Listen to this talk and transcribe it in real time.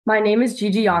My name is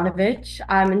Gigi. I'm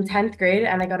in 10th grade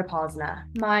and I go to Posna.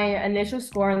 My initial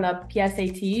score in the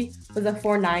PSAT was a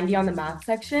 490 on the math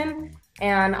section.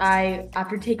 And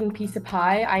after taking Piece of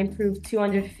Pie, I improved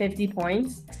 250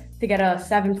 points to get a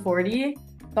 740.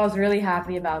 So I was really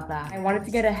happy about that. I wanted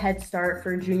to get a head start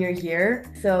for junior year.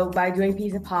 So by doing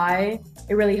Piece of Pie,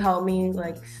 it really helped me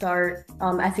start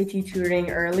SAT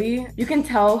tutoring early. You can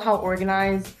tell how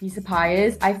organized Piece of Pie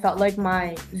is. I felt like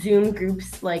my Zoom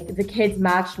groups, like the kids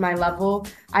matched my level.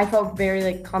 I felt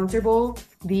very comfortable.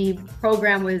 The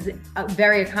program was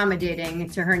very accommodating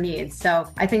to her needs. So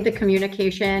I think the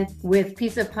communication with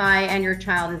Piece of Pie and your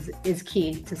child is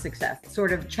key to success.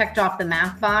 Sort of checked off the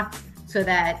math box so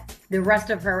that the rest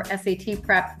of her SAT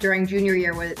prep during junior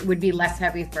year would be less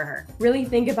heavy for her. Really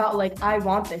think about I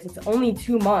want this. It's only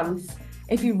 2 months.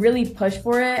 If you really push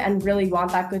for it and really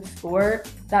want that good score,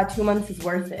 that 2 months is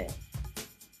worth it.